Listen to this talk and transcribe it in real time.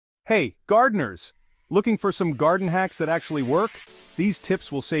Hey, gardeners! Looking for some garden hacks that actually work? These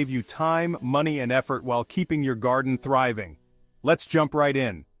tips will save you time, money, and effort while keeping your garden thriving. Let's jump right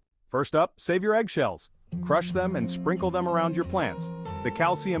in. First up, save your eggshells. Crush them and sprinkle them around your plants. The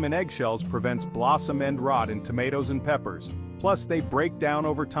calcium in eggshells prevents blossom end rot in tomatoes and peppers. Plus, they break down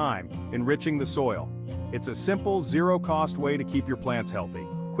over time, enriching the soil. It's a simple, zero-cost way to keep your plants healthy.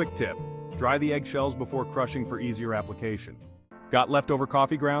 Quick tip: dry the eggshells before crushing for easier application. Got leftover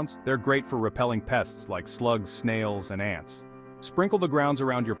coffee grounds? They're great for repelling pests like slugs, snails, and ants. Sprinkle the grounds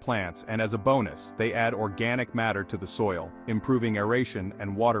around your plants, and as a bonus, they add organic matter to the soil, improving aeration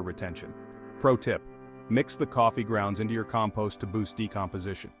and water retention. Pro tip: mix the coffee grounds into your compost to boost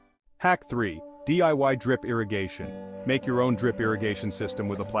decomposition. Hack 3. DIY drip irrigation. Make your own drip irrigation system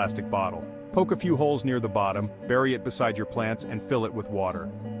with a plastic bottle. Poke a few holes near the bottom, bury it beside your plants, and fill it with water.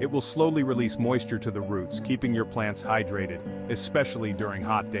 It will slowly release moisture to the roots, keeping your plants hydrated, especially during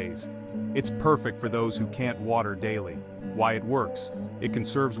hot days. It's perfect for those who can't water daily. Why it works: it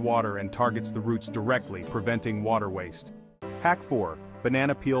conserves water and targets the roots directly, preventing water waste. Hack 4.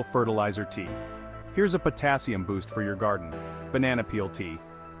 Banana peel fertilizer tea. Here's a potassium boost for your garden. Banana peel tea.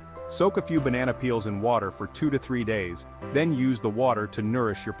 Soak a few banana peels in water for 2 to 3 days, then use the water to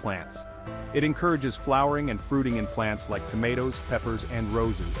nourish your plants. It encourages flowering and fruiting in plants like tomatoes, peppers, and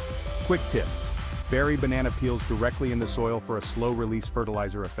roses. Quick tip: bury banana peels directly in the soil for a slow-release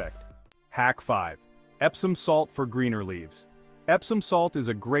fertilizer effect. Hack 5. Epsom salt for greener leaves. Epsom salt is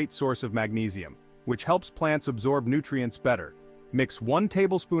a great source of magnesium, which helps plants absorb nutrients better. Mix 1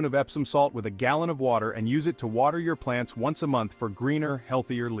 tablespoon of Epsom salt with a gallon of water and use it to water your plants once a month for greener,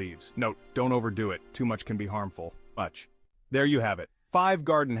 healthier leaves. Note: don't overdo it, too much can be harmful. There you have it, 5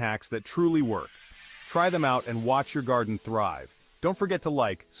 garden hacks that truly work. Try them out and watch your garden thrive. Don't forget to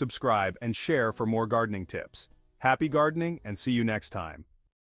like, subscribe, and share for more gardening tips. Happy gardening, and see you next time.